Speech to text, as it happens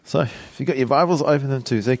So, if you've got your Bibles, open them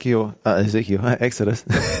to Exodus,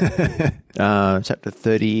 chapter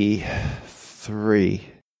 33.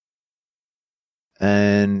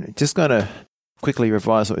 And just going to quickly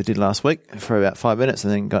revise what we did last week for about 5 minutes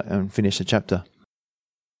and then go and finish the chapter.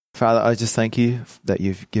 Father, I just thank you that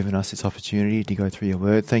you've given us this opportunity to go through your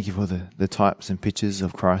word. Thank you for the types and pictures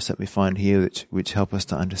of Christ that we find here, which help us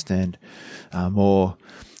to understand more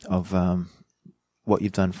of what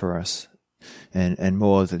you've done for us. And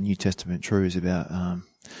more of the New Testament truths about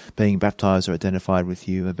being baptized or identified with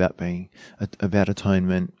you, about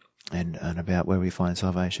atonement, and about where we find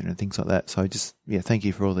salvation and things like that. So thank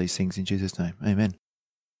you for all these things in Jesus' name. Amen.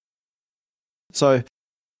 So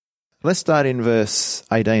let's start in verse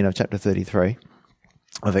 18 of chapter 33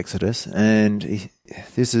 of Exodus. And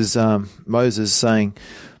this is Moses saying,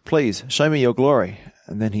 "Please show me your glory."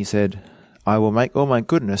 And then he said, "I will make all my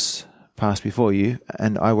goodness pass before you,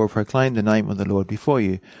 and I will proclaim the name of the Lord before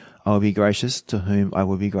you. I will be gracious to whom I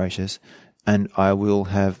will be gracious, and I will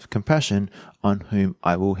have compassion on whom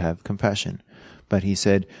I will have compassion." But he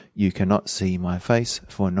said, "You cannot see my face,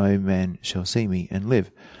 for no man shall see me and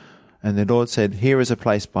live." And the Lord said, "Here is a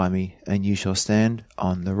place by me, and you shall stand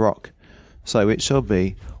on the rock. So it shall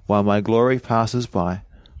be, while my glory passes by,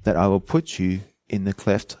 that I will put you in the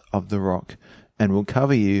cleft of the rock, and will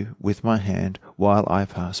cover you with my hand while I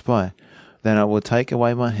pass by. Then I will take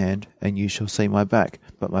away my hand, and you shall see my back,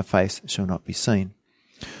 but my face shall not be seen."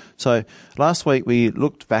 So last week we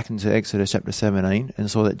looked back into Exodus chapter 17 and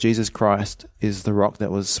saw that Jesus Christ is the rock that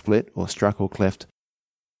was split or struck or cleft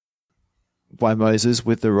by Moses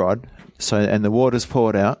with the rod. And the waters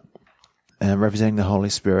poured out, representing the Holy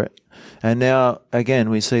Spirit. And now again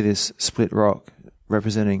we see this split rock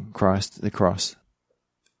representing Christ, the cross.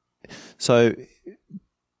 So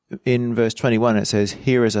in verse 21 it says,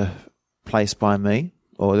 "Here is a place by me,"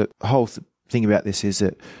 or the whole thing about this is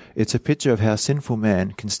that it's a picture of how sinful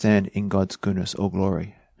man can stand in God's goodness or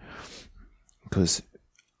glory. Because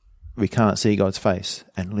we can't see God's face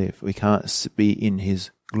and live. We can't be in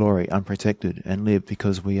his glory unprotected and live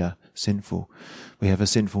because we are sinful. We have a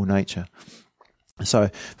sinful nature.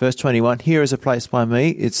 So verse 21, "Here is a place by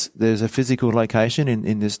me." There's a physical location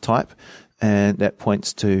in this type, and that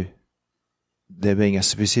points to there being a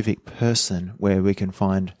specific person where we can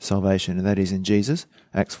find salvation, and that is in Jesus,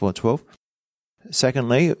 Acts 4:12.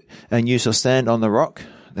 Secondly, "And you shall stand on the rock."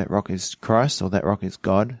 That rock is Christ, or that rock is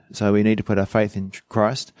God. So we need to put our faith in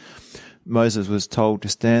Christ. Moses was told to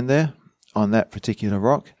stand there on that particular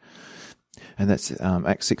rock, and that's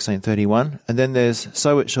Acts 16:31. And then there's,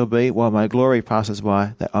 "So it shall be, while my glory passes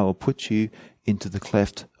by, that I will put you into the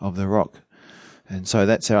cleft of the rock." And so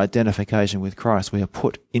that's our identification with Christ. We are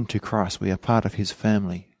put into Christ. We are part of his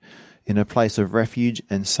family in a place of refuge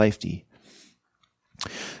and safety.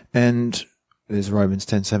 And there's Romans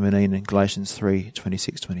 10:17 and Galatians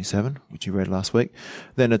 3:26-27, which you read last week.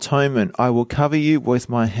 Then atonement, "I will cover you with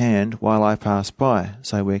my hand while I pass by."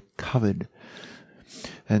 So we're covered.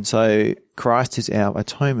 And so Christ is our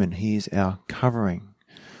atonement. He is our covering.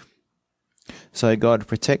 So God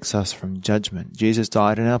protects us from judgment. Jesus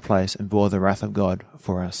died in our place and bore the wrath of God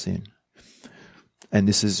for our sin. And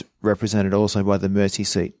this is represented also by the mercy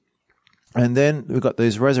seat. And then we've got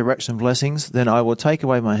these resurrection blessings. "Then I will take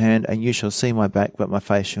away my hand, and you shall see my back, but my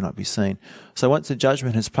face shall not be seen." So once the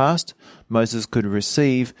judgment has passed, Moses could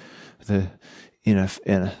receive so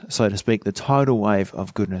to speak, the tidal wave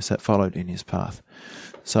of goodness that followed in his path.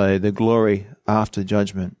 So the glory after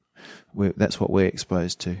judgment, that's what we're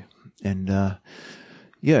exposed to. And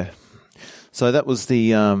so that was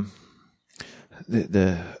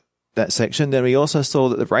that section. Then we also saw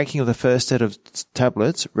that the breaking of the first set of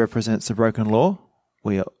tablets represents the broken law.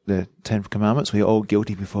 The 10 Commandments. We are all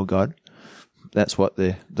guilty before God. That's what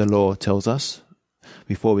the law tells us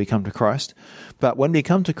before we come to Christ. But when we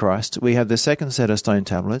come to Christ, we have the second set of stone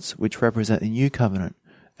tablets, which represent the new covenant.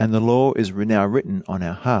 And the law is now written on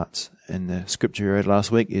our hearts. And the scripture we read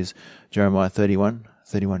last week is Jeremiah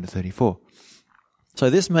 31:31-34. So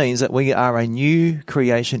this means that we are a new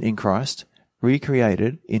creation in Christ,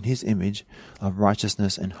 recreated in his image of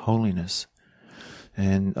righteousness and holiness.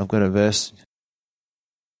 And I've got a verse,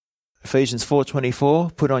 Ephesians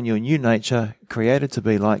 4:24, "Put on your new nature, created to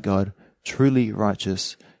be like God, truly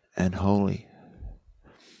righteous and holy."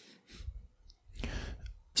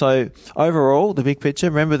 So overall, the big picture,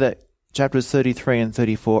 remember that chapters 33 and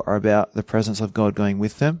 34 are about the presence of God going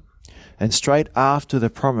with them. And straight after the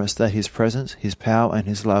promise that his presence, his power and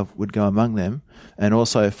his love would go among them, and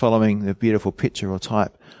also following the beautiful picture or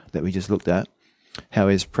type that we just looked at, how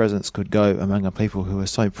his presence could go among a people who are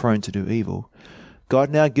so prone to do evil, God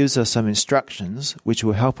now gives us some instructions which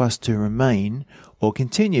will help us to remain or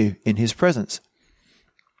continue in his presence.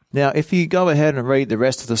 Now, if you go ahead and read the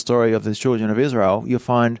rest of the story of the children of Israel, you'll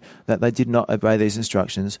find that they did not obey these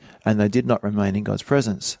instructions and they did not remain in God's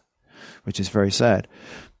presence, which is very sad.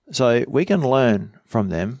 So we can learn from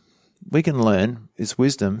them. We can learn, it's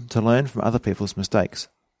wisdom to learn from other people's mistakes.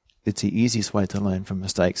 It's the easiest way to learn from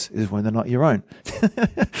mistakes is when they're not your own.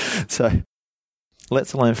 So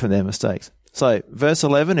let's learn from their mistakes. So verse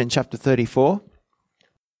 11 in chapter 34,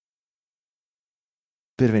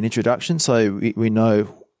 bit of an introduction. So we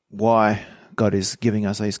know why God is giving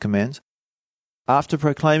us these commands. After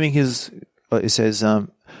proclaiming it says,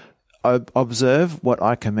 observe what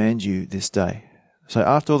I command you this day. So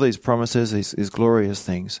after all these promises, these glorious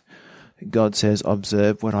things, God says,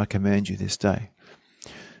 observe what I command you this day.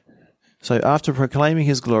 So after proclaiming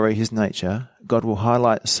his glory, his nature, God will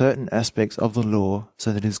highlight certain aspects of the law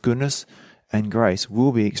so that his goodness and grace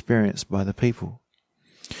will be experienced by the people.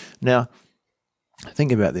 Now,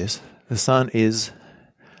 think about this. The sun is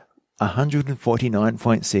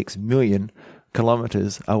 149.6 million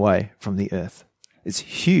kilometers away from the earth. It's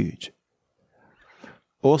huge.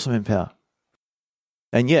 Awesome in power.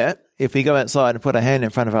 And yet, if we go outside and put a hand in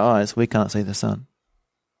front of our eyes, we can't see the sun.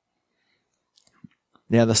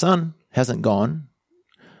 Now, the sun hasn't gone.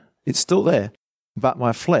 It's still there. But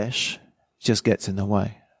my flesh just gets in the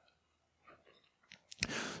way.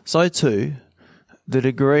 So too, the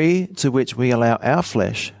degree to which we allow our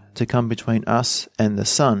flesh to come between us and the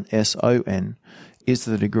sun, S-O-N, is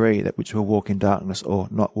the degree that which we'll walk in darkness or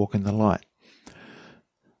not walk in the light.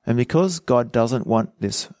 And because God doesn't want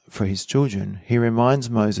this for his children, he reminds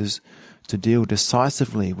Moses to deal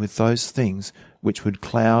decisively with those things which would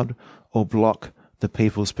cloud or block the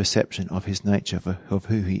people's perception of his nature, of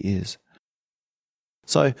who he is.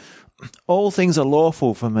 So, all things are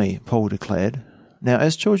lawful for me, Paul declared. Now,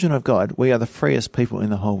 as children of God, we are the freest people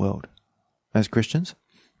in the whole world. As Christians.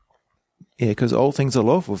 Yeah, because all things are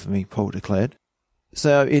lawful for me, Paul declared.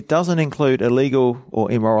 So it doesn't include illegal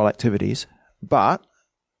or immoral activities, but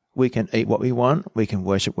we can eat what we want, we can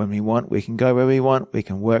worship when we want, we can go where we want, we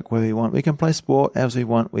can work where we want, we can play sport as we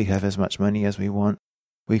want, we have as much money as we want,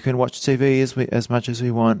 we can watch TV as much as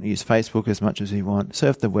we want, use Facebook as much as we want,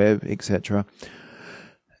 surf the web, etc.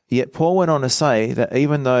 Yet Paul went on to say that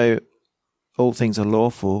even though all things are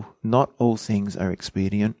lawful, not all things are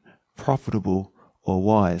expedient, profitable, or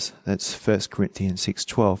wise. That's 1 Corinthians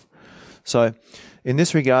 6:12. So, in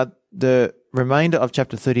this regard, the remainder of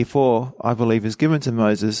chapter 34, I believe, is given to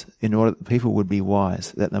Moses in order that the people would be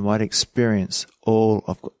wise, that they might experience all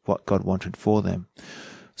of what God wanted for them.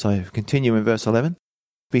 So, continue in verse 11.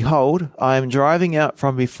 Behold, I am driving out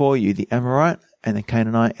from before you the Amorite, and the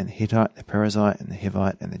Canaanite, and the Hittite, the Perizzite, and the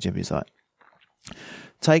Hivite, and the Jebusite.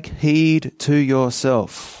 Take heed to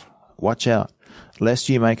yourself. Watch out, lest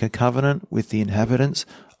you make a covenant with the inhabitants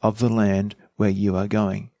of the land where you are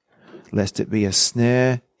going, lest it be a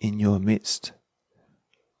snare in your midst.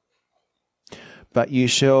 But you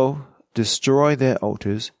shall destroy their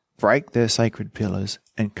altars, break their sacred pillars,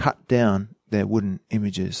 and cut down their wooden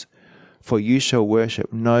images. For you shall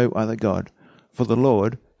worship no other God, for the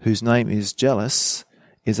Lord, whose name is jealous,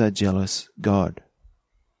 is a jealous God.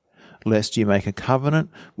 Lest you make a covenant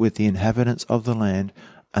with the inhabitants of the land,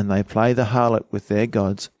 and they play the harlot with their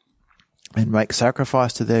gods, and make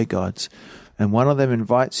sacrifice to their gods, and one of them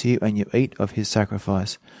invites you, and you eat of his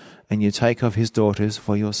sacrifice, and you take of his daughters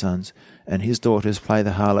for your sons, and his daughters play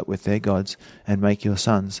the harlot with their gods, and make your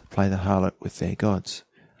sons play the harlot with their gods.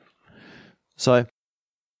 So,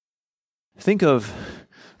 think of,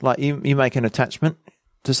 like, you make an attachment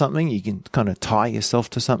to something, you can kind of tie yourself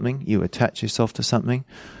to something, you attach yourself to something.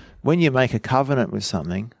 When you make a covenant with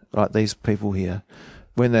something, like these people here,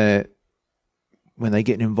 when they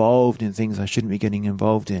get involved in things they shouldn't be getting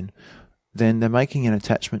involved in, then they're making an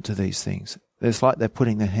attachment to these things. It's like they're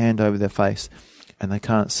putting their hand over their face and they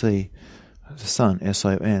can't see the sun,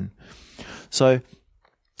 S-O-N. So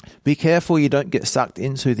be careful you don't get sucked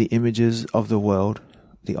into the images of the world,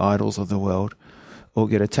 the idols of the world, or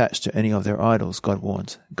get attached to any of their idols, God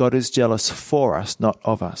warns. God is jealous for us, not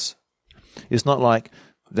of us. It's not like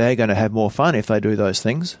they're going to have more fun if they do those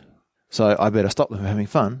things, so I better stop them from having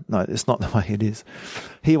fun. No, it's not the way it is.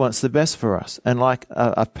 He wants the best for us. And like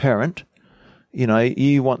a parent, you know,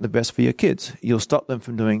 you want the best for your kids. You'll stop them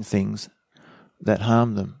from doing things that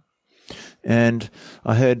harm them. And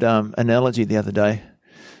I heard an analogy the other day.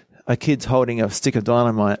 A kid's holding a stick of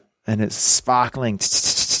dynamite and it's sparkling,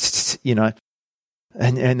 you know,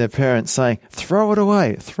 and the parent's saying, throw it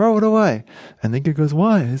away. And the kid goes,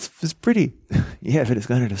 why? It's pretty. Yeah, but it's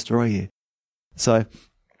going to destroy you. So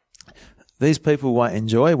these people won't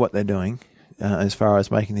enjoy what they're doing as far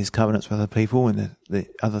as making these covenants with other people and the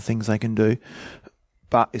other things they can do,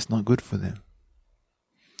 but it's not good for them.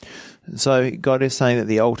 So God is saying that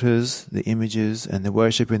the altars, the images, and the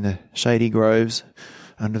worship in the shady groves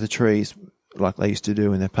under the trees, like they used to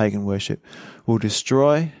do in their pagan worship, will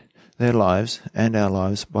destroy their lives and our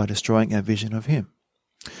lives by destroying our vision of Him.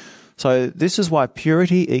 So this is why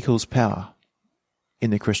purity equals power in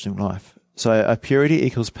the Christian life. So a purity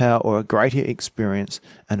equals power, or a greater experience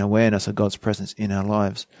and awareness of God's presence in our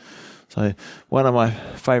lives. So one of my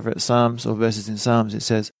favourite Psalms or verses in Psalms, it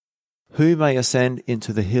says, "Who may ascend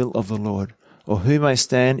into the hill of the Lord, or who may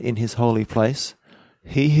stand in His holy place?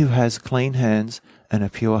 He who has clean hands and a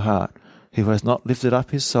pure heart, who has not lifted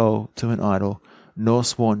up his soul to an idol, nor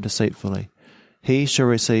sworn deceitfully. He shall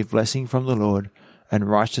receive blessing from the Lord, and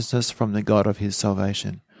righteousness from the God of his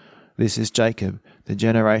salvation. This is Jacob, the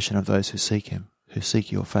generation of those who seek Him, who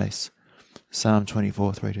seek your face." Psalm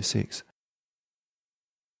 24, 3-6.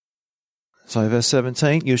 So verse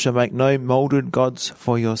 17, "You shall make no moulded gods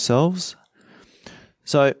for yourselves."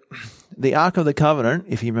 So the Ark of the Covenant,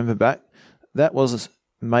 if you remember back, that was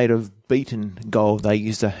made of beaten gold. They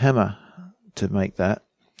used a hammer to make that.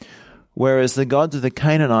 Whereas the gods of the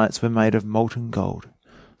Canaanites were made of molten gold.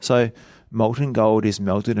 So molten gold is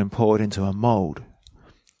melted and poured into a mold,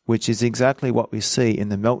 which is exactly what we see in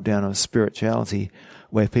the meltdown of spirituality,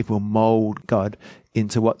 where people mold God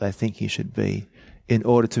into what they think He should be in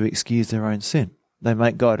order to excuse their own sin. They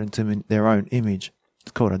make God into their own image.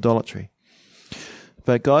 It's called idolatry.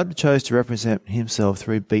 But God chose to represent Himself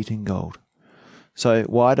through beaten gold. So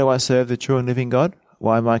why do I serve the true and living God?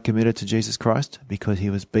 Why am I committed to Jesus Christ? Because He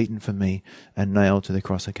was beaten for me and nailed to the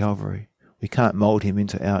cross of Calvary. We can't mold Him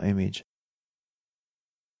into our image.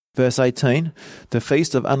 Verse 18, "The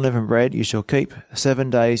feast of unleavened bread you shall keep. 7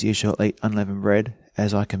 days you shall eat unleavened bread,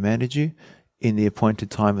 as I commanded you, in the appointed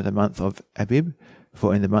time of the month of Abib,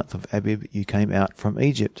 for in the month of Abib you came out from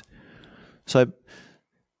Egypt." So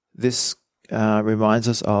this reminds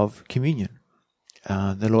us of communion,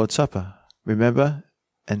 the Lord's Supper. "Remember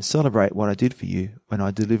and celebrate what I did for you when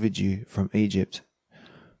I delivered you from Egypt."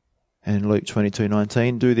 And Luke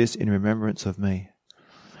 22:19, "Do this in remembrance of me."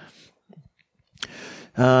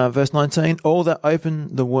 Verse 19, "All that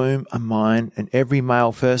open the womb are mine, and every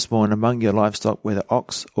male firstborn among your livestock, whether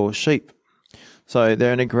ox or sheep." So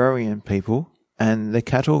they're an agrarian people, and the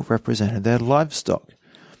cattle represented their livestock.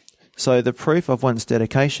 So the proof of one's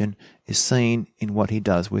dedication is seen in what he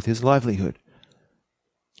does with his livelihood.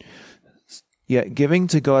 Yet giving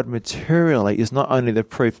to God materially is not only the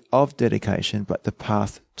proof of dedication, but the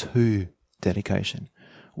path to dedication.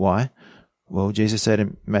 Why? Well, Jesus said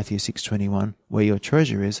in Matthew 6:21, "Where your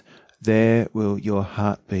treasure is, there will your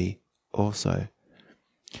heart be also."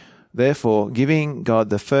 Therefore, giving God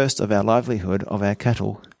the first of our livelihood, of our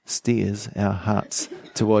cattle, steers our hearts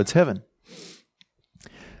towards heaven.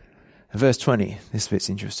 Verse 20, this bit's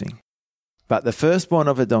interesting. "But the firstborn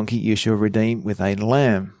of a donkey you shall redeem with a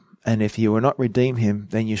lamb, and if you will not redeem him,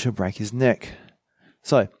 then you shall break his neck."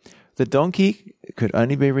 So, the donkey could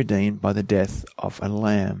only be redeemed by the death of a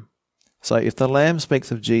lamb. So if the lamb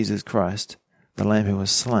speaks of Jesus Christ, the lamb who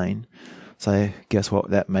was slain, so guess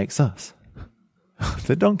what that makes us?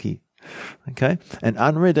 The donkey. Okay? An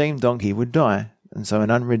unredeemed donkey would die, and so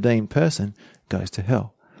an unredeemed person goes to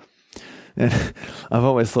hell. And I've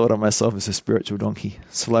always thought of myself as a spiritual donkey,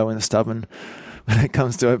 slow and stubborn when it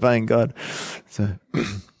comes to obeying God. So,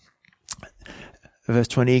 verse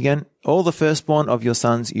 20 again, "All the firstborn of your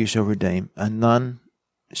sons you shall redeem, and none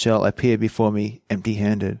shall appear before me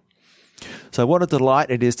empty-handed." So what a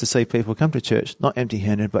delight it is to see people come to church, not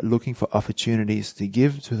empty-handed, but looking for opportunities to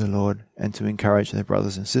give to the Lord and to encourage their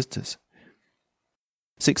brothers and sisters.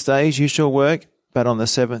 6 days you shall work, but on the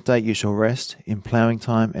 7th day you shall rest. In ploughing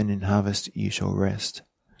time and in harvest you shall rest.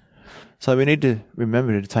 So we need to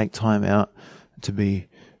remember to take time out to be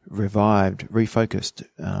revived, refocused,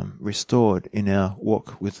 restored in our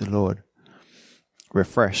walk with the Lord,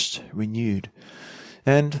 refreshed, renewed.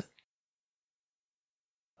 And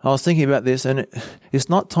I was thinking about this, and it's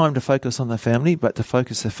not time to focus on the family, but to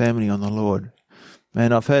focus the family on the Lord.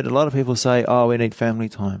 And I've heard a lot of people say, "Oh, we need family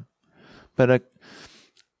time," but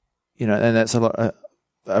and that's a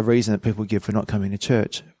reason that people give for not coming to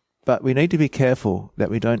church. But we need to be careful that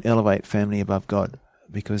we don't elevate family above God,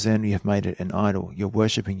 because then you have made it an idol. You're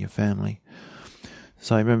worshipping your family.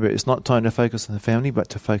 So remember, it's not time to focus on the family, but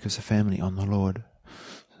to focus the family on the Lord.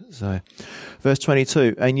 So, verse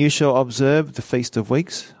 22, "And you shall observe the feast of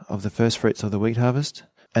weeks, of the first fruits of the wheat harvest,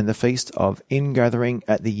 and the feast of ingathering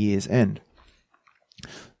at the year's end.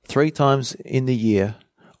 3 times in the year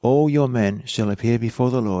all your men shall appear before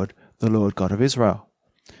the Lord God of Israel."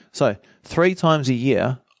 So 3 times a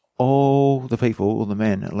year, all the people, all the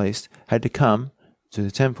men at least, had to come to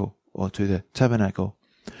the temple or to the tabernacle.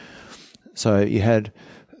 So you had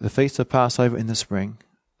the Feast of Passover in the spring,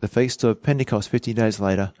 the Feast of Pentecost 50 days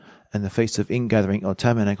later, and the Feast of Ingathering or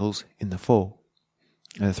Tabernacles in the fall.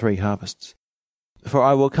 The 3 harvests. For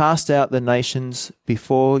I will cast out the nations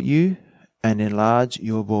before you and enlarge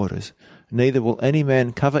your borders. Neither will any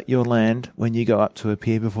man covet your land when you go up to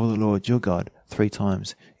appear before the Lord your God 3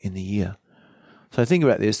 times in the year. So think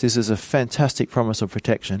about this. This is a fantastic promise of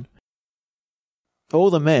protection. All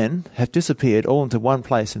the men have disappeared all into one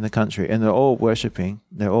place in the country, and they're all worshipping.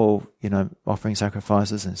 They're all, offering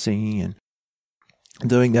sacrifices and singing and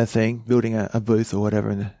doing their thing, building a booth or whatever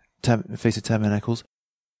in the Feast of Tabernacles.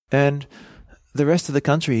 And the rest of the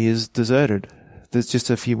country is deserted. There's just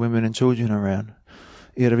a few women and children around.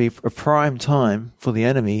 It'll be a prime time for the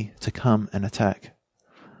enemy to come and attack.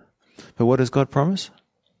 But what does God promise?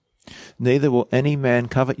 Neither will any man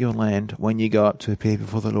covet your land when you go up to appear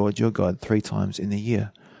before the Lord your God 3 times in the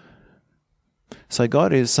year. So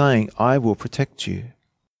God is saying, I will protect you.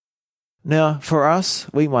 Now, for us,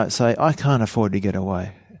 we might say, I can't afford to get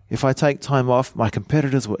away. If I take time off, my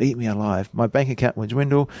competitors will eat me alive. My bank account will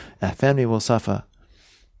dwindle. Our family will suffer.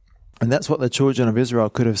 And that's what the children of Israel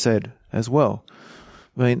could have said as well.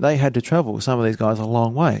 I mean, they had to travel, some of these guys, a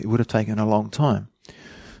long way. It would have taken a long time.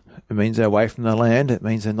 It means they're away from the land. It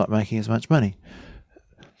means they're not making as much money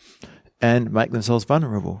and make themselves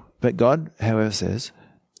vulnerable. But God, however, says,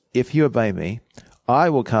 if you obey me, I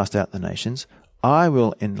will cast out the nations. I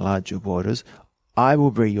will enlarge your borders. I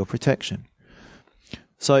will be your protection.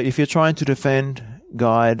 So if you're trying to defend,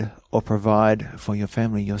 guide, or provide for your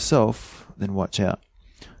family yourself, then watch out.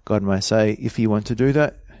 God may say, if you want to do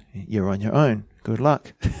that, you're on your own. Good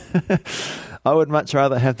luck. I would much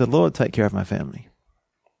rather have the Lord take care of my family.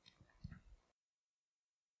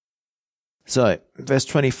 So, verse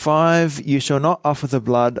 25, you shall not offer the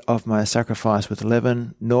blood of my sacrifice with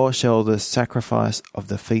leaven, nor shall the sacrifice of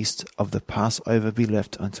the feast of the Passover be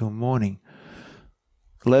left until morning.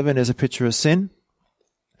 Leaven is a picture of sin,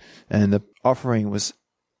 and the offering was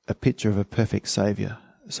a picture of a perfect Saviour,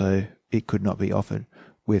 so it could not be offered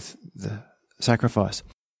with the sacrifice.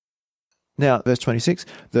 Now, verse 26,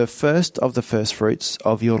 the first of the first fruits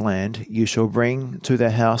of your land you shall bring to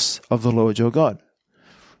the house of the Lord your God.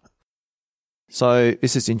 So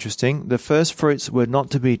this is interesting. The first fruits were not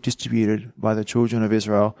to be distributed by the children of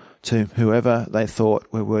Israel to whoever they thought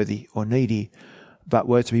were worthy or needy, but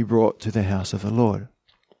were to be brought to the house of the Lord.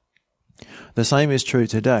 The same is true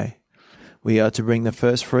today. We are to bring the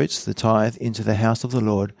first fruits, the tithe, into the house of the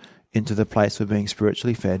Lord, into the place for being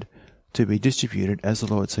spiritually fed, to be distributed as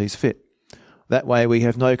the Lord sees fit. That way we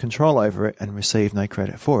have no control over it and receive no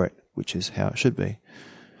credit for it, which is how it should be.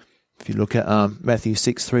 If you look at Matthew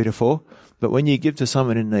 6:3-4, but when you give to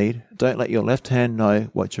someone in need, don't let your left hand know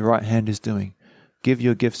what your right hand is doing. Give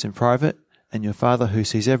your gifts in private, and your Father who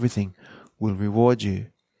sees everything will reward you.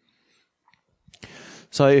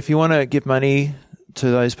 So if you want to give money to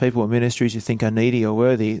those people or ministries you think are needy or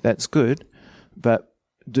worthy, that's good, but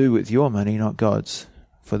do with your money, not God's.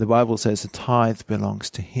 For the Bible says the tithe belongs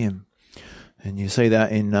to Him. And you see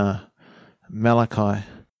that in Malachi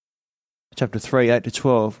chapter 3,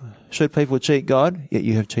 8-12. Should people cheat God? Yet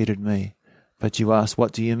you have cheated me. But you ask,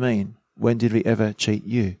 what do you mean? When did we ever cheat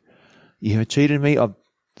you? You have cheated me of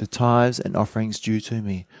the tithes and offerings due to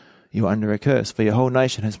me. You are under a curse, for your whole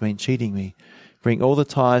nation has been cheating me. Bring all the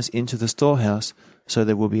tithes into the storehouse, so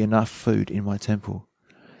there will be enough food in my temple.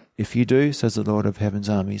 If you do, says the Lord of heaven's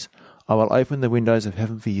armies, I will open the windows of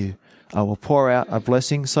heaven for you. I will pour out a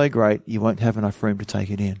blessing so great you won't have enough room to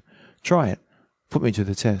take it in. Try it. Put me to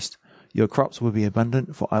the test. Your crops will be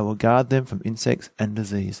abundant, for I will guard them from insects and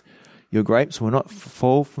disease. Your grapes will not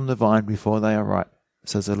fall from the vine before they are ripe,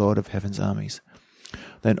 says the Lord of heaven's armies.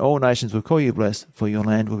 Then all nations will call you blessed, for your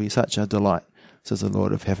land will be such a delight, says the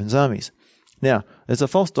Lord of heaven's armies. Now, there's a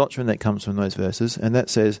false doctrine that comes from those verses, and that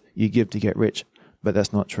says you give to get rich, but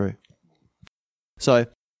that's not true. So,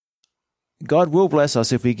 God will bless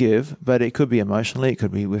us if we give, but it could be emotionally, it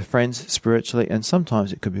could be with friends, spiritually, and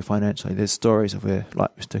sometimes it could be financially. There's stories of where,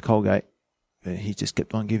 like Mr. Colgate, he just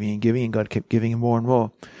kept on giving and giving, and God kept giving him more and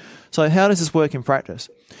more. So how does this work in practice?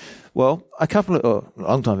 Well, a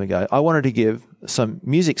long time ago, I wanted to give some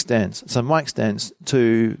music stands, some mic stands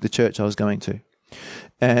to the church I was going to.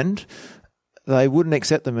 And they wouldn't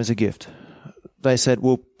accept them as a gift. They said,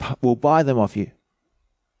 we'll buy them off you.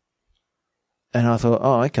 And I thought,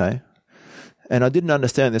 oh, okay. And I didn't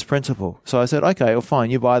understand this principle. So I said, okay, well,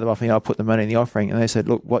 fine, you buy them off me, I'll put the money in the offering. And they said,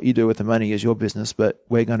 look, what you do with the money is your business, but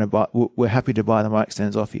we're happy to buy the mic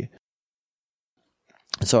stands off you.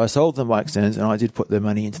 So I sold the mic stands and I did put the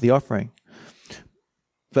money into the offering.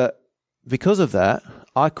 But because of that,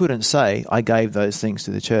 I couldn't say I gave those things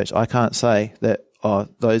to the church. I can't say that,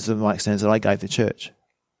 those are the mic stands that I gave the church.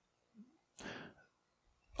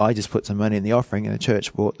 I just put some money in the offering and the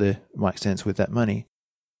church bought the mic stands with that money.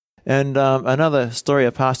 And another story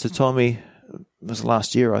a pastor told me, it was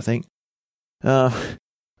last year, I think.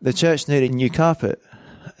 The church needed new carpet,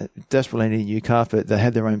 desperately needed new carpet. They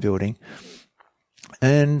had their own building.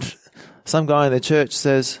 And some guy in the church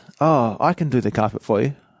says, I can do the carpet for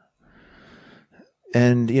you.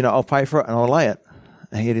 And, I'll pay for it and I'll lay it.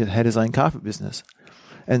 And he had his own carpet business.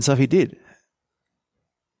 And so he did.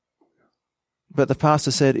 But the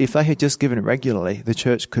pastor said if they had just given regularly, the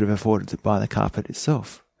church could have afforded to buy the carpet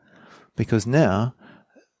itself. Because now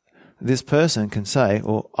this person can say,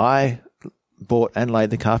 I bought and laid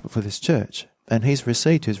the carpet for this church. And he's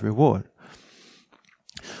received his reward.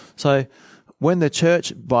 So when the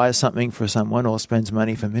church buys something for someone or spends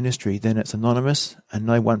money for ministry, then it's anonymous and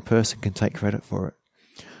no one person can take credit for it.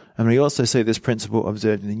 And we also see this principle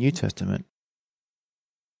observed in the New Testament.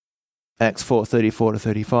 Acts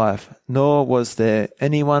 4:34-35. Nor was there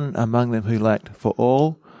anyone among them who lacked, for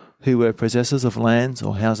all who were possessors of lands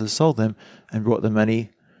or houses sold them and brought the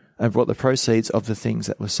money and brought the proceeds of the things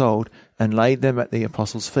that were sold and laid them at the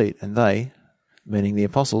apostles' feet. And they, meaning the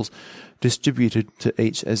apostles, distributed to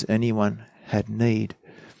each as anyone had need.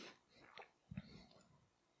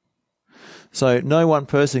 So no one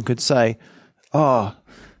person could say,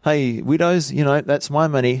 hey, widows, that's my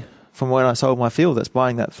money from when I sold my field that's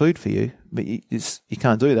buying that food for you. But you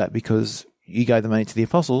can't do that because you gave the money to the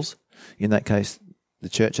apostles, in that case, the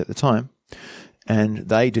church at the time, and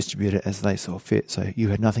they distributed it as they saw fit. So you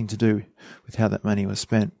had nothing to do with how that money was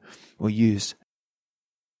spent or used.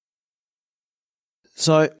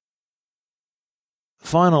 So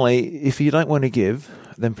finally, if you don't want to give,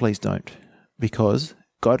 then please don't, because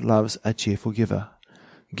God loves a cheerful giver.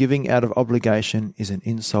 Giving out of obligation is an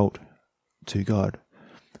insult to God.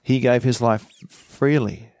 He gave his life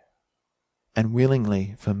freely and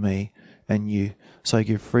willingly for me and you, so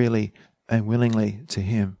give freely and willingly to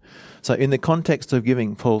him. So in the context of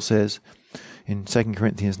giving, Paul says in 2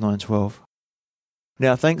 Corinthians 9:12,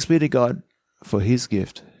 now thanks be to God for his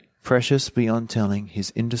gift, precious beyond telling,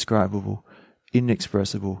 his indescribable,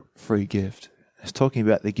 inexpressible free gift. It's talking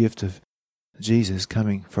about the gift of Jesus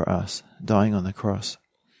coming for us, dying on the cross.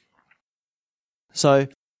 So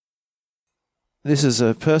this is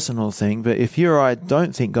a personal thing, but if you or I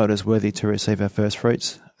don't think God is worthy to receive our first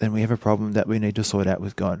fruits, then we have a problem that we need to sort out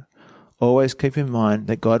with God. Always keep in mind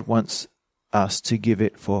that God wants us to give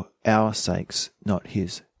it for our sakes, not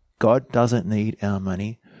his. God doesn't need our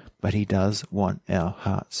money, but he does want our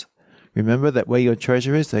hearts. Remember that where your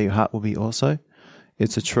treasure is, there your heart will be also.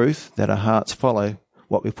 It's a truth that our hearts follow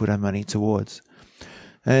what we put our money towards.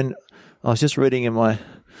 And I was just reading in my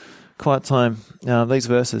quiet time these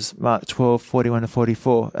verses, Mark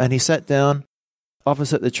 12:41-44, and he sat down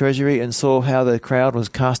opposite the treasury and saw how the crowd was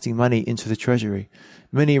casting money into the treasury.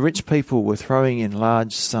 Many rich people were throwing in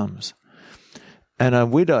large sums. And a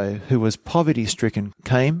widow who was poverty-stricken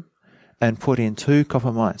came and put in 2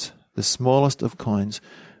 copper mites, the smallest of coins,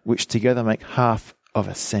 which together make half of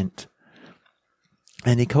a cent.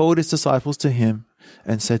 And he called his disciples to him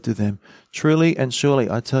and said to them, truly and surely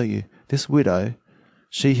I tell you, this widow,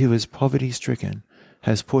 she who is poverty-stricken,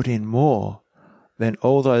 has put in more than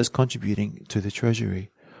all those contributing to the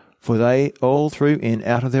treasury. For they all threw in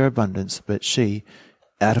out of their abundance, but she,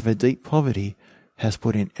 out of her deep poverty, has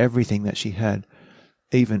put in everything that she had,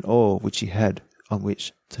 even all which she had on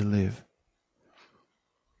which to live.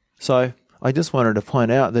 So I just wanted to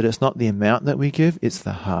point out that it's not the amount that we give, it's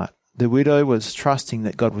the heart. The widow was trusting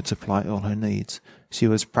that God would supply all her needs. She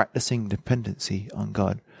was practicing dependency on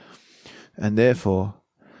God. And therefore,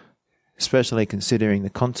 especially considering the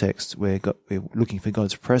context where we're looking for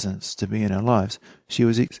God's presence to be in our lives, she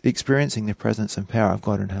was experiencing the presence and power of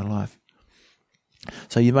God in her life.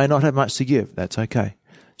 So you may not have much to give. That's okay.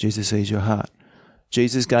 Jesus sees your heart.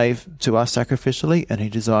 Jesus gave to us sacrificially, and he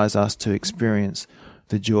desires us to experience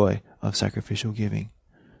the joy of sacrificial giving.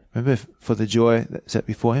 Remember, for the joy that's set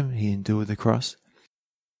before him, he endured the cross.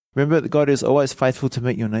 Remember that God is always faithful to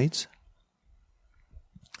meet your needs.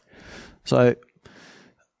 So,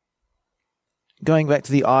 going back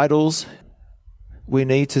to the idols, we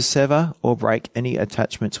need to sever or break any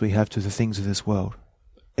attachments we have to the things of this world,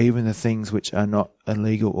 even the things which are not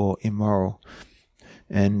illegal or immoral.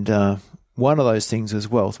 And one of those things is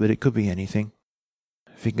wealth, but it could be anything.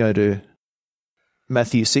 If you go to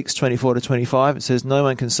Matthew 6:24-25, it says, "No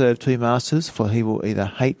one can serve two masters, for he will either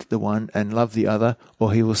hate the one and love the other,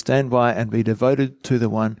 or he will stand by and be devoted to the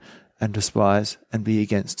one and despise and be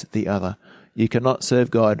against the other. You cannot serve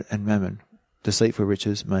God and mammon," deceitful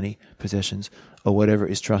riches, money, possessions, or whatever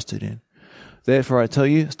is trusted in. "Therefore I tell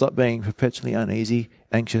you, stop being perpetually uneasy,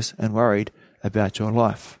 anxious, and worried about your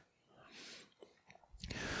life."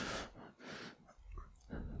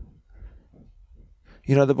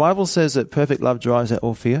 You know, the Bible says that perfect love drives out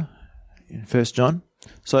all fear in 1 John.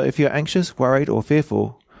 So if you're anxious, worried, or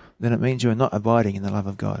fearful, then it means you are not abiding in the love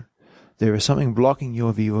of God. There is something blocking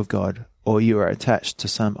your view of God, or you are attached to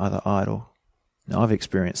some other idol. Now, I've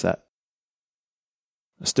experienced that.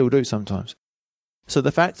 I still do sometimes. So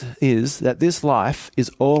the fact is that this life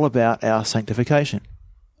is all about our sanctification.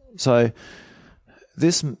 So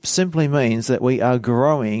this simply means that we are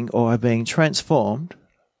growing or are being transformed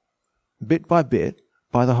bit by bit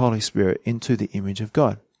by the Holy Spirit into the image of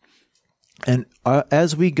God. And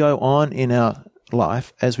as we go on in our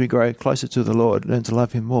life, as we grow closer to the Lord, learn to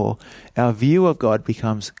love Him more, our view of God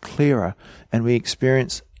becomes clearer and we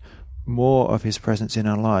experience more of His presence in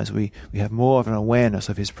our lives. We have more of an awareness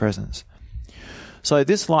of His presence. So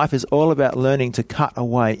this life is all about learning to cut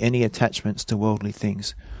away any attachments to worldly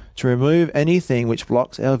things, to remove anything which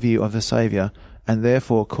blocks our view of the Saviour and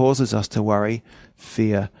therefore causes us to worry,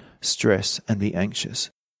 fear, stress, and be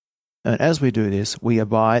anxious. And as we do this, we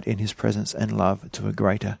abide in His presence and love to a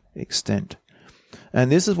greater extent.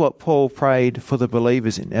 And this is what Paul prayed for the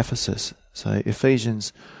believers in Ephesus. So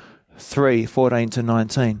Ephesians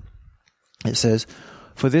 3:14-19, it says,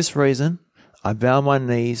 "For this reason I bow my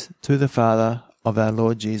knees to the Father of our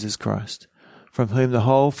Lord Jesus Christ, from whom the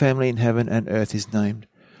whole family in heaven and earth is named,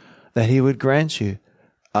 that He would grant you,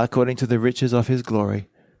 according to the riches of His glory,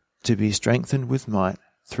 to be strengthened with might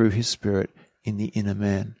through His Spirit in the inner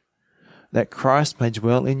man, that Christ may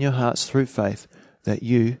dwell in your hearts through faith, that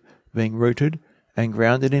you, being rooted and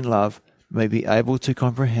grounded in love, may be able to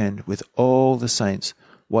comprehend with all the saints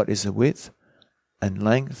what is the width and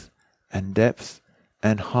length and depth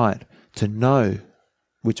and height, to know,"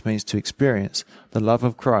 which means to experience, "the love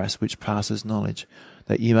of Christ which passes knowledge,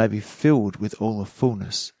 that you may be filled with all the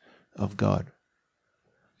fullness of God."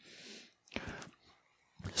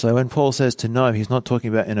 So when Paul says to know, he's not talking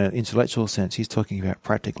about in an intellectual sense, he's talking about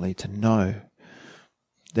practically to know,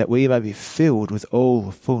 that we may be filled with all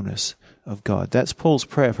the fullness of God. That's Paul's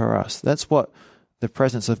prayer for us. That's what the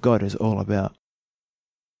presence of God is all about.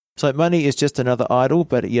 So money is just another idol,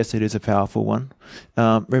 but yes, it is a powerful one.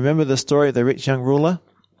 Remember the story of the rich young ruler?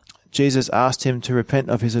 Jesus asked him to repent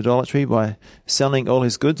of his idolatry by selling all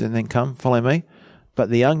his goods and then come, follow me. But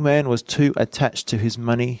the young man was too attached to his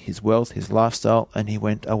money, his wealth, his lifestyle, and he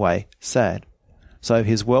went away sad. So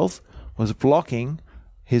his wealth was blocking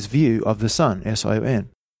his view of the Son, S-O-N.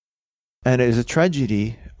 And it is a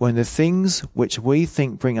tragedy when the things which we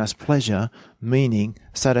think bring us pleasure, meaning,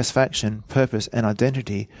 satisfaction, purpose, and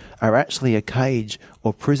identity are actually a cage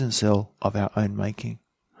or prison cell of our own making.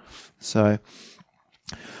 So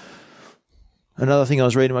another thing I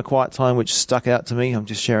was reading in my quiet time which stuck out to me, I'm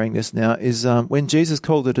just sharing this now, is when Jesus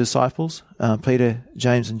called the disciples, Peter,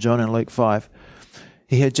 James and John in Luke 5,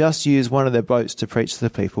 he had just used one of their boats to preach to the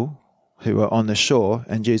people who were on the shore,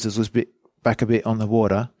 and Jesus was back a bit on the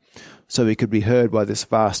water so he could be heard by this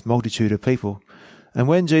vast multitude of people. And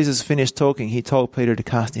when Jesus finished talking, he told Peter to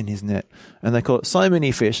cast in his net. And they caught so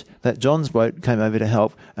many fish that John's boat came over to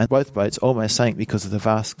help, and both boats almost sank because of the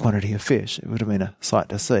vast quantity of fish. It would have been a sight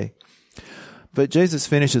to see. But Jesus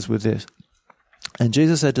finishes with this. And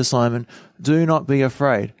Jesus said to Simon, "Do not be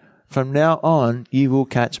afraid. From now on you will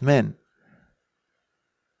catch men."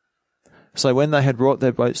 So when they had brought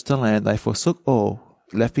their boats to land, they forsook all,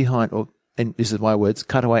 left behind, and this is my words,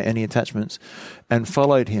 cut away any attachments, and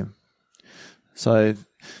followed him. So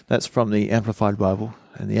that's from the Amplified Bible,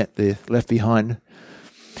 and the left behind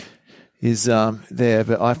is there,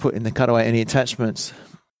 but I've put in the cut away any attachments,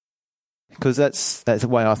 because that's the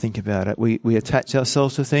way I think about it. We attach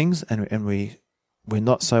ourselves to things, and we're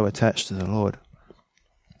not so attached to the Lord.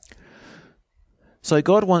 So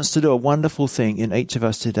God wants to do a wonderful thing in each of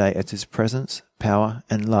us today as His presence, power,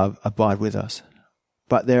 and love abide with us.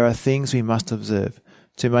 But there are things we must observe.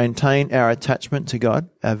 To maintain our attachment to God,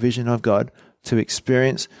 our vision of God, to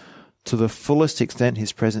experience to the fullest extent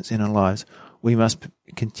His presence in our lives, we must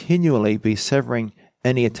continually be severing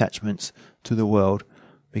any attachments to the world,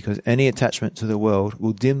 because any attachment to the world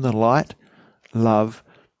will dim the light, love,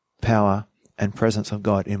 power, and presence of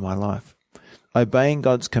God in my life. Obeying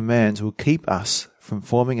God's commands will keep us from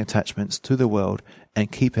forming attachments to the world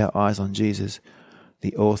and keep our eyes on Jesus,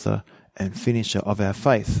 the author and finisher of our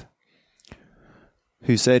faith.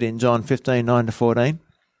 who said in John 15:9-14,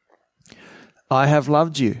 I have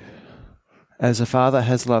loved you as the Father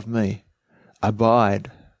has loved me.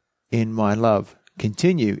 Abide in my love.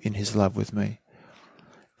 Continue in his love with me.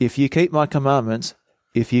 If you keep my commandments,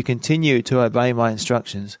 if you continue to obey my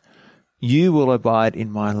instructions, you will abide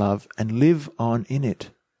in my love and live on in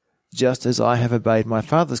it, just as I have obeyed my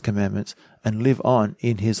Father's commandments and live on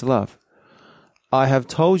in his love. I have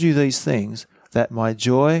told you these things that my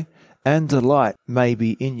joy and delight may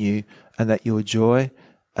be in you, and that your joy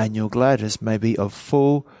and your gladness may be of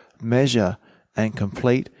full measure and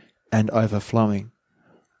complete and overflowing.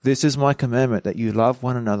 This is my commandment, that you love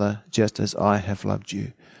one another just as I have loved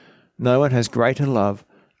you. No one has greater love,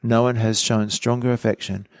 no one has shown stronger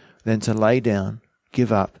affection than to lay down,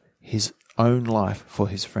 give up his own life for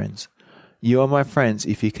his friends. You are my friends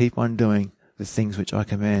if you keep on doing the things which I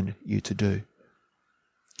command you to do.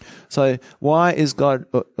 So why is God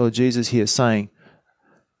or Jesus here saying,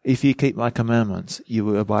 if you keep my commandments, you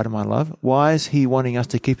will abide in my love? Why is he wanting us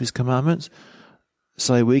to keep his commandments?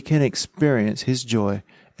 So we can experience his joy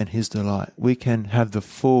and his delight. We can have the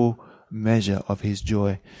full measure of his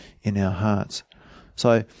joy in our hearts.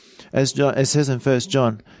 So as it says in 1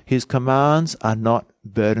 John, his commands are not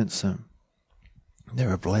burdensome.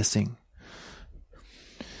 They're a blessing.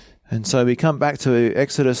 And so we come back to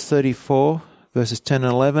Exodus 34, verses 10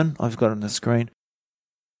 and 11. I've got it on the screen.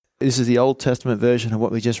 This is the Old Testament version of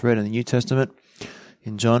what we just read in the New Testament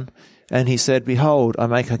in John. And he said, Behold, I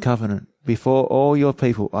make a covenant. Before all your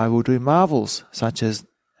people I will do marvels such as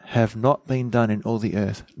have not been done in all the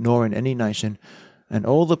earth, nor in any nation, and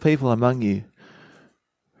all the people among you,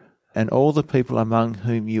 and all the people among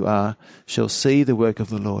whom you are, shall see the work of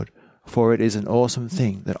the Lord, for it is an awesome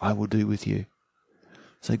thing that I will do with you.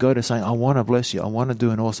 So God is saying, I want to bless you. I want to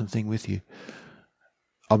do an awesome thing with you.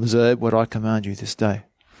 Observe what I command you this day.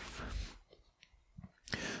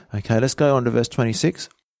 Okay, let's go on to verse 26.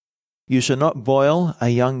 You shall not boil a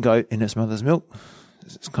young goat in its mother's milk.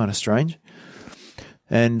 It's kind of strange.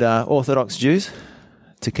 And Orthodox Jews,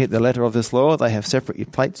 to keep the letter of this law, they have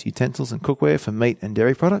separate plates, utensils and cookware for meat and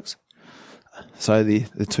dairy products. So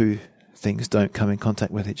the two things don't come in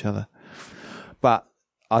contact with each other. But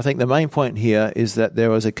I think the main point here is that there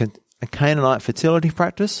was a Canaanite fertility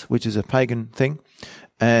practice, which is a pagan thing,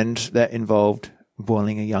 and that involved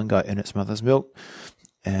boiling a young goat in its mother's milk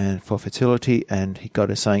and for fertility, and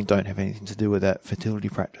God is saying don't have anything to do with that fertility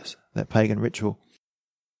practice, that pagan ritual.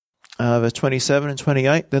 Verse 27 and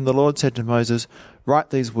 28, Then the Lord said to Moses,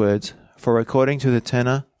 Write these words, for according to the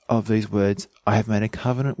tenor of these words, I have made a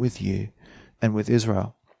covenant with you and with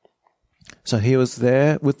Israel. So he was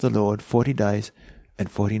there with the Lord 40 days and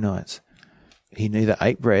 40 nights. He neither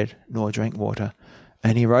ate bread nor drank water,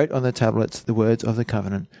 and he wrote on the tablets the words of the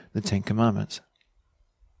covenant, the 10 Commandments.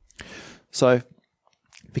 So,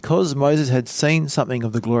 because Moses had seen something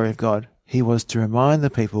of the glory of God, he was to remind the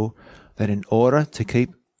people that in order to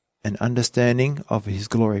keep an understanding of his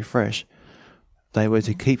glory fresh, they were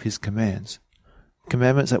to keep his commands.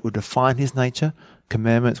 Commandments that would define his nature,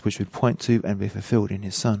 commandments which would point to and be fulfilled in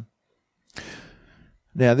his Son.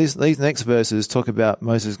 Now, these next verses talk about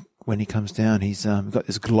Moses when he comes down. He's got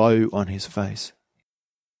this glow on his face.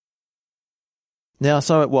 Now,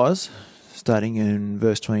 so it was, starting in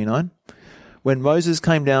verse 29, when Moses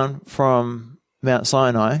came down from Mount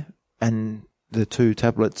Sinai and the 2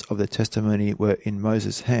 tablets of the testimony were in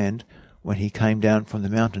Moses' hand when he came down from the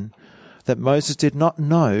mountain, that Moses did not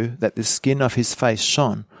know that the skin of his face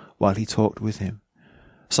shone while he talked with him.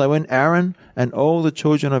 So when Aaron and all the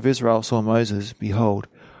children of Israel saw Moses, behold,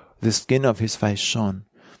 the skin of his face shone,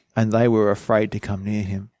 and they were afraid to come near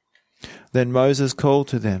him. Then Moses called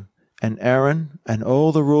to them, and Aaron and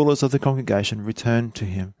all the rulers of the congregation returned to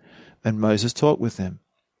him, and Moses talked with them.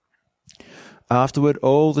 Afterward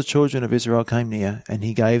all the children of Israel came near, and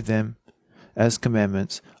he gave them as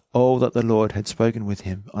commandments all that the Lord had spoken with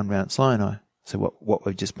him on Mount Sinai. So what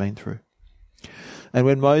we've just been through. And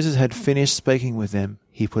when Moses had finished speaking with them,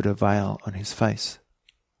 he put a veil on his face.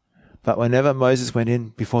 But whenever Moses went in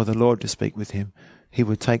before the Lord to speak with him, he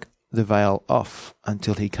would take the veil off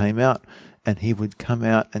until he came out, and he would come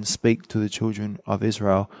out and speak to the children of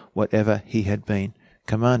Israel whatever he had been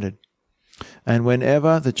commanded. And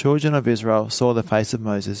whenever the children of Israel saw the face of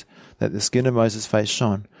Moses, that the skin of Moses' face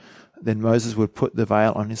shone, then Moses would put the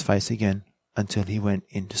veil on his face again until he went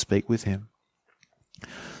in to speak with him.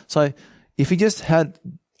 So, if he just had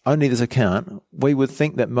only this account, we would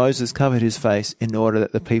think that Moses covered his face in order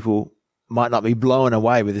that the people might not be blown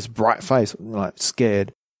away with his bright face, like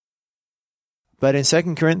scared. But in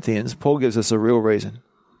 2 Corinthians, Paul gives us a real reason.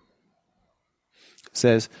 It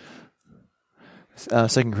says, 2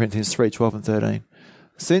 Corinthians 3:12 and 13,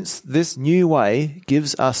 Since this new way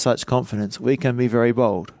gives us such confidence, we can be very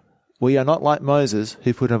bold. We are not like Moses,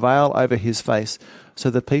 who put a veil over his face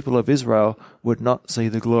so the people of Israel would not see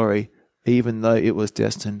the glory, even though it was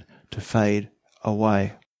destined to fade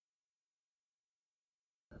away.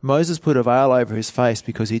 Moses put a veil over his face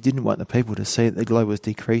because he didn't want the people to see that the glow was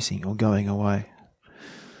decreasing or going away.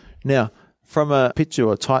 Now, from a picture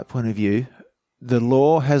or type point of view, the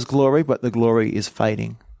law has glory, but the glory is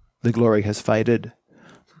fading. The glory has faded.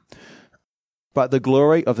 But the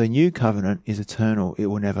glory of the new covenant is eternal. It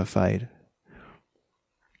will never fade.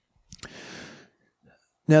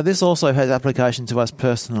 Now, this also has application to us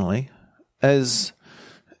personally, as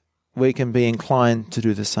we can be inclined to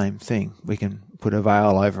do the same thing. We can put a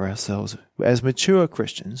veil over ourselves. As mature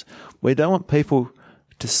Christians, we don't want people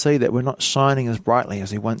to see that we're not shining as brightly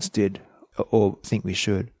as we once did or think we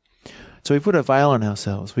should. So we put a veil on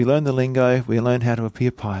ourselves. We learn the lingo. We learn how to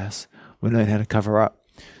appear pious. We learn how to cover up.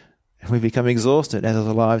 And we become exhausted as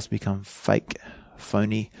our lives become fake,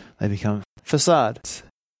 phony. They become facades.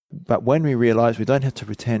 But when we realize we don't have to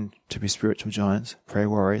pretend to be spiritual giants, prayer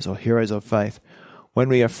warriors, or heroes of faith, when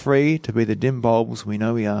we are free to be the dim bulbs we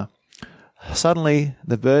know we are, suddenly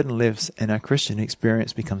the burden lifts and our Christian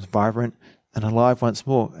experience becomes vibrant and alive once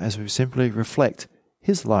more as we simply reflect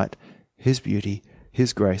His light, His beauty,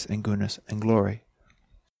 His grace and goodness and glory.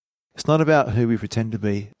 It's not about who we pretend to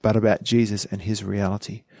be, but about Jesus and His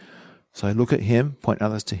reality. So look at Him, point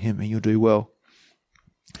others to Him, and you'll do well.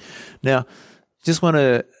 Now, just want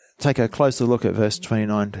to take a closer look at verse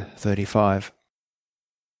 29 to 35.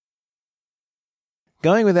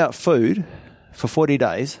 Going without food for 40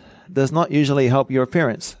 days does not usually help your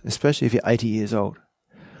appearance, especially if you're 80 years old.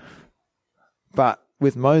 But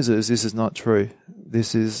with Moses, this is not true.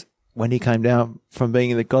 This is when he came down from being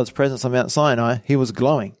in God's presence on Mount Sinai, he was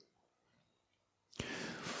glowing.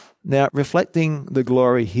 Now, reflecting the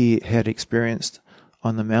glory he had experienced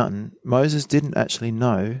on the mountain, Moses didn't actually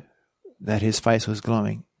know that his face was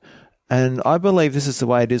glowing. And I believe this is the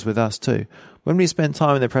way it is with us too. When we spend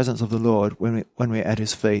time in the presence of the Lord, when we're at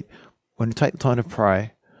His feet, when we take the time to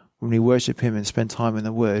pray, when we worship Him and spend time in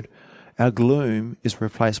the Word, our gloom is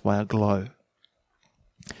replaced by a glow.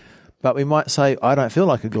 But we might say, I don't feel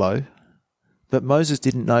like a glow. But Moses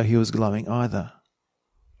didn't know he was glowing either.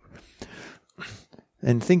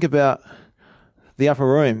 And think about the upper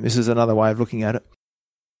room. This is another way of looking at it.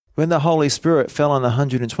 When the Holy Spirit fell on the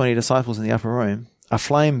 120 disciples in the upper room, a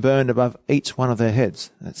flame burned above each one of their heads.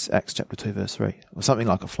 That's Acts chapter 2, verse 3, or something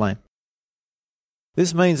like a flame.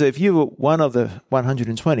 This means that if you were one of the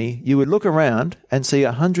 120, you would look around and see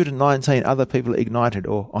 119 other people ignited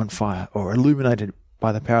or on fire or illuminated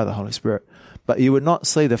by the power of the Holy Spirit, but you would not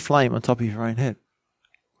see the flame on top of your own head.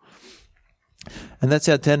 And that's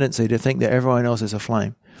our tendency, to think that everyone else is a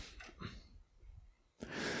flame.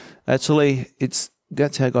 Actually,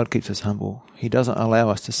 that's how God keeps us humble. He doesn't allow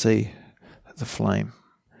us to see the flame.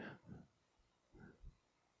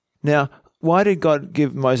 Now, why did God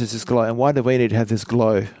give Moses this glow, and why do we need to have this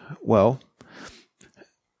glow? Well,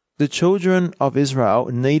 the children of Israel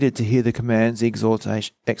needed to hear the commands, the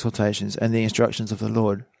exhortations, and the instructions of the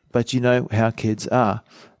Lord. But you know how kids are.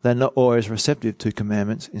 They're not always receptive to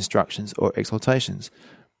commandments, instructions, or exhortations.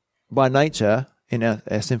 By nature, in our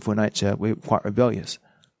sinful nature, we're quite rebellious.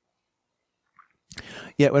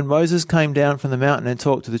 Yet when Moses came down from the mountain and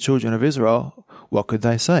talked to the children of Israel, what could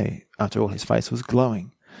they say? After all, his face was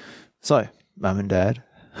glowing. So, Mum and Dad,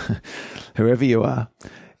 whoever you are,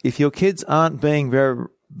 if your kids aren't being very,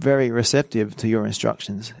 very receptive to your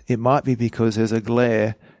instructions, it might be because there's a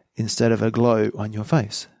glare instead of a glow on your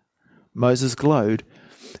face. Moses glowed,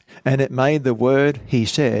 and it made the word he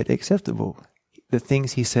shared acceptable, the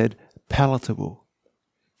things he said palatable.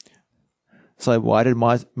 So why did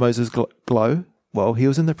Moses glow? Well, he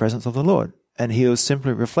was in the presence of the Lord, and he was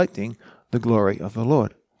simply reflecting the glory of the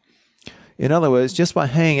Lord. In other words, just by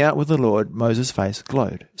hanging out with the Lord, Moses' face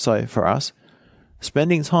glowed. So for us,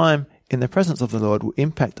 spending time in the presence of the Lord will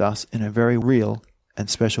impact us in a very real and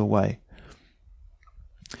special way.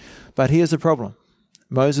 But here's the problem.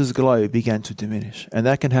 Moses' glow began to diminish, and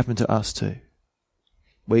that can happen to us too.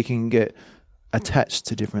 We can get attached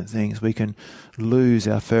to different things. We can lose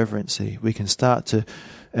our fervency. We can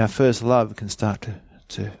our first love can start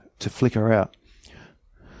to flicker out.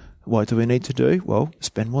 What do we need to do? Well,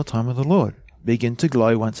 spend more time with the Lord. Begin to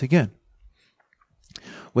glow once again.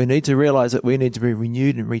 We need to realize that we need to be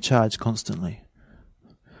renewed and recharged constantly.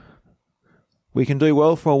 We can do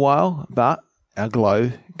well for a while, but our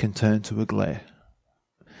glow can turn to a glare.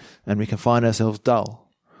 And we can find ourselves dull.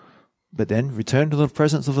 But then return to the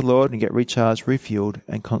presence of the Lord and get recharged, refueled,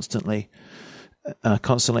 and constantly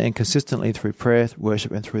constantly and consistently through prayer,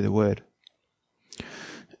 worship, and through the word.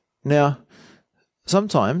 Now,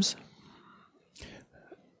 sometimes,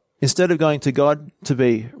 instead of going to God to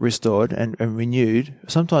be restored and renewed,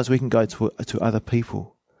 sometimes we can go to other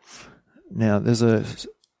people. Now, there's a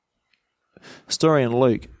story in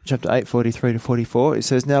Luke, chapter 8, 43 to 44. It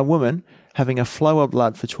says, "Now a woman, having a flow of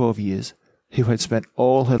blood for 12 years, who had spent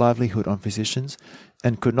all her livelihood on physicians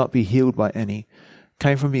and could not be healed by any,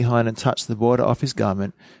 came from behind and touched the border of his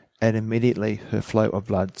garment, and immediately her flow of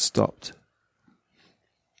blood stopped."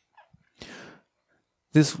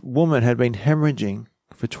 This woman had been hemorrhaging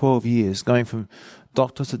for 12 years, going from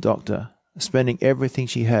doctor to doctor, spending everything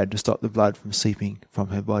she had to stop the blood from seeping from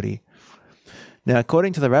her body. Now,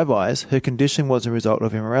 according to the rabbis, her condition was a result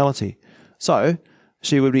of immorality. So,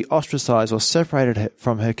 she would be ostracized or separated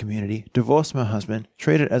from her community, divorced from her husband,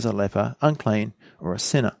 treated as a leper, unclean, or a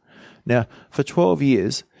sinner. Now, for 12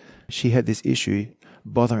 years, she had this issue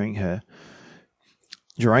bothering her,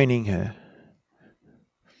 draining her.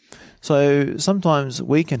 So sometimes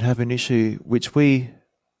we can have an issue which we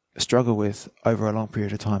struggle with over a long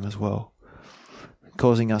period of time as well,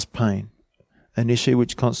 causing us pain. An issue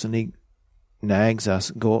which constantly nags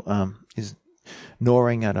us, is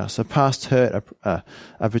gnawing at us, a past hurt,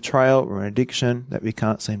 a betrayal or an addiction that we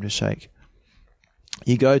can't seem to shake.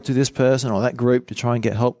 You go to this person or that group to try and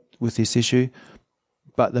get help with this issue,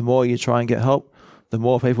 but the more you try and get help, the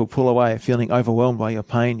more people pull away, feeling overwhelmed by your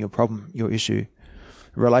pain, your problem, your issue.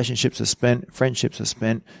 Relationships are spent, friendships are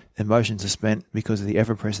spent, emotions are spent because of the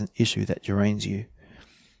ever-present issue that drains you.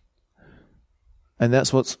 And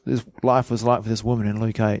that's what this life was like for this woman in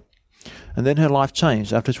Luke 8. And then her life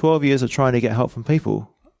changed. After 12 years of trying to get help from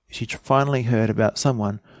people, she finally heard about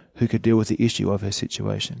someone who could deal with the issue of her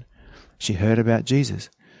situation. She heard about Jesus,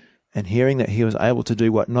 and hearing that he was able to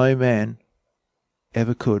do what no man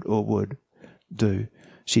ever could or would do,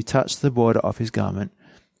 she touched the border of his garment,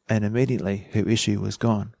 and immediately her issue was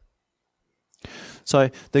gone. So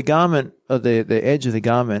the garment, or the edge of the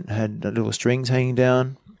garment had little strings hanging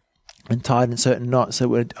down and tied in certain knots that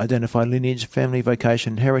would identify lineage, family,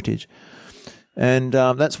 vocation, heritage. And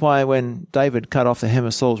that's why when David cut off the hem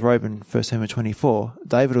of Saul's robe in 1 Samuel 24,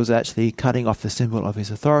 David was actually cutting off the symbol of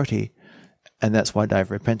his authority, and that's why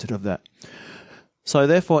David repented of that. So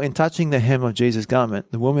therefore, in touching the hem of Jesus'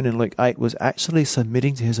 garment, the woman in Luke 8 was actually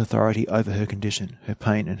submitting to his authority over her condition, her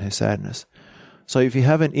pain and her sadness. So if you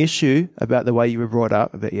have an issue about the way you were brought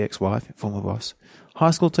up, about your ex-wife, your former boss,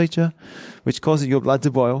 high school teacher, which causes your blood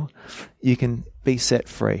to boil, you can be set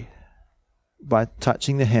free by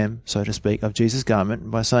touching the hem, so to speak, of Jesus' garment,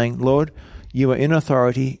 and by saying, "Lord, you are in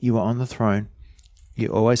authority, you are on the throne, you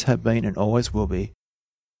always have been and always will be.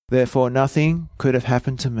 Therefore, nothing could have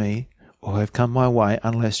happened to me or have come my way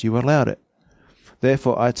unless you allowed it.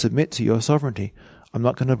 Therefore, I submit to your sovereignty. I'm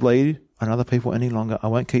not going to bleed on other people any longer. I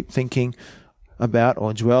won't keep thinking about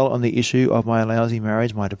or dwell on the issue of my lousy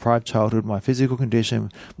marriage, my deprived childhood, my physical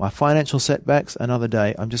condition, my financial setbacks another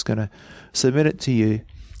day. I'm just going to submit it to you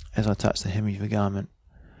as I touch the hem of your garment."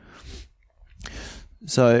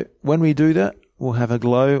 So when we do that, we'll have a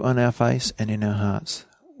glow on our face and in our hearts.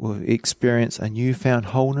 We'll experience a newfound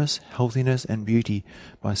wholeness, healthiness, and beauty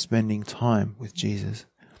by spending time with Jesus.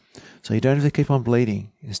 So you don't have to keep on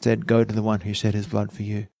bleeding. Instead, go to the one who shed his blood for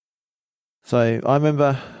you. So I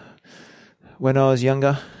remember when I was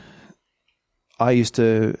younger, I used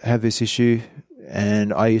to have this issue,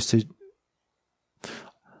 and I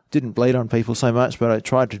didn't bleed on people so much, but I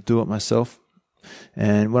tried to do it myself.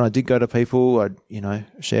 And when I did go to people, I'd,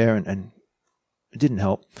 share, and it didn't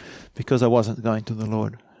help because I wasn't going to the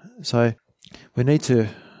Lord. So we need to,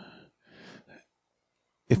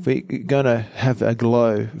 if we're going to have a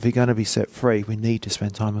glow, if we're going to be set free, we need to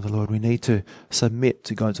spend time with the Lord. We need to submit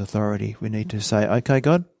to God's authority. We need to say, "Okay,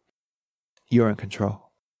 God, you're in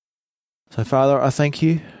control." So, Father, I thank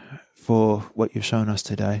you for what you've shown us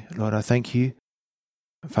today. Lord, I thank you,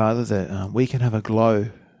 Father, that we can have a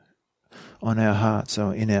glow on our hearts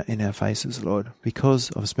or in our faces, Lord.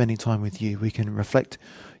 Because of spending time with you, we can reflect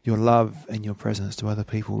your love and your presence to other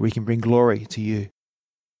people. We can bring glory to you.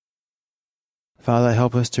 Father,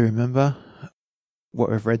 help us to remember what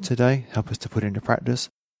we've read today. Help us to put into practice.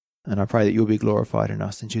 And I pray that you'll be glorified in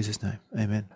us. In Jesus' name, amen.